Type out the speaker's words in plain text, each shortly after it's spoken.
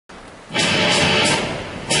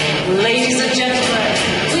Ladies and gentlemen,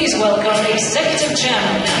 please welcome Executive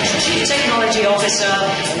Chairman and Chief Technology Officer,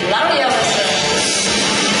 Larry Ellison.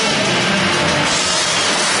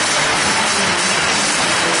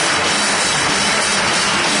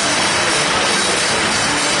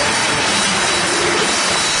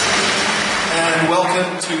 And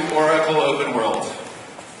welcome to Oracle OpenWorld.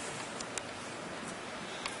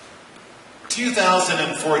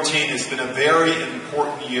 2014 has been a very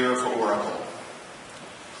important year for Oracle.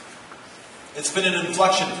 It's been an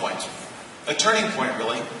inflection point, a turning point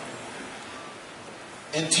really.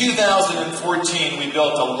 In 2014 we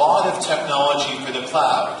built a lot of technology for the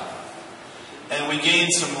cloud, and we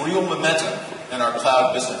gained some real momentum in our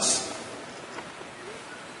cloud business.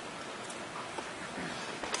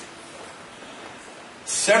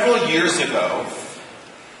 Several years ago,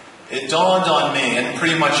 it dawned on me, and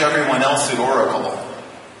pretty much everyone else at Oracle,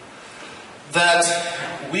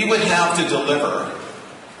 that we would have to deliver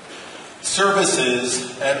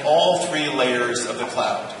services at all three layers of the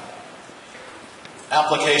cloud.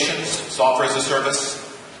 Applications, software as a service,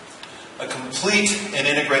 a complete and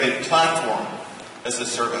integrated platform as a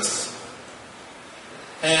service,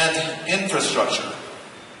 and infrastructure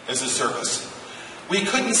as a service. We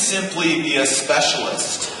couldn't simply be a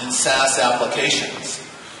specialist in SaaS applications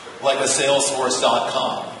like a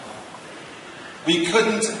Salesforce.com. We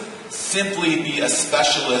couldn't simply be a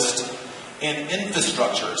specialist in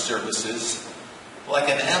infrastructure services like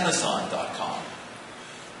an Amazon.com.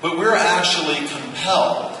 But we're actually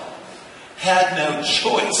compelled, had no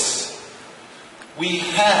choice. We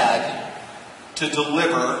had to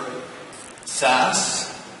deliver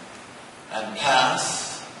SaaS and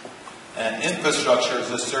PaaS and infrastructure as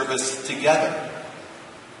a service together,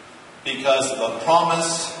 because of the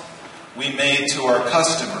promise we made to our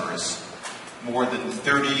customers more than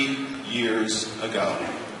 30 years ago.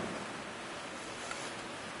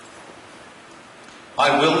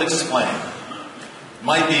 I will explain.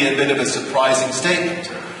 Might be a bit of a surprising statement,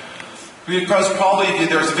 because probably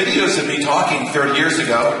there's videos of me talking 30 years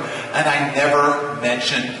ago and I never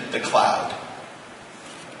mentioned the cloud.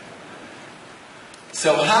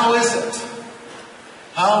 So how is it?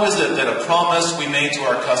 How is it that a promise we made to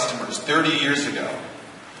our customers 30 years ago,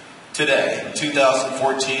 today, in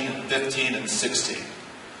 2014, 15, and 16,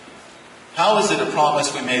 how is it a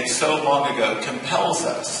promise we made so long ago compels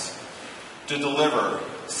us to deliver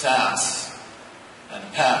SaaS and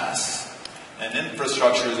PaaS and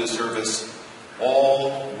infrastructure as a service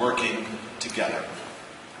all working together?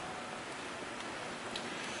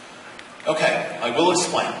 Okay, I will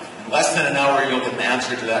explain. In less than an hour you'll get an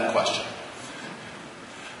answer to that question.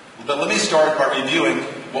 But let me start by reviewing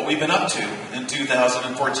what we've been up to in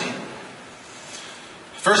 2014.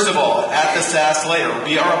 First of all, at the SaaS layer,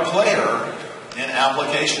 we are a player in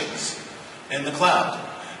applications in the cloud.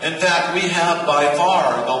 In fact, we have by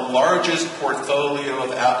far the largest portfolio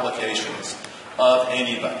of applications of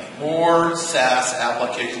anybody. More SaaS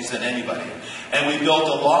applications than anybody. And we built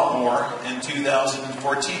a lot more in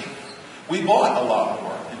 2014. We bought a lot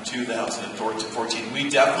more in 2014. We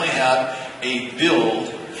definitely have a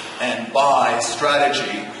build and buy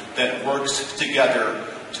strategy that works together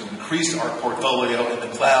to increase our portfolio in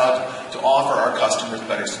the cloud to offer our customers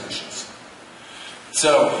better solutions.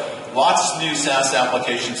 So, lots of new SaaS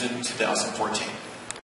applications in 2014.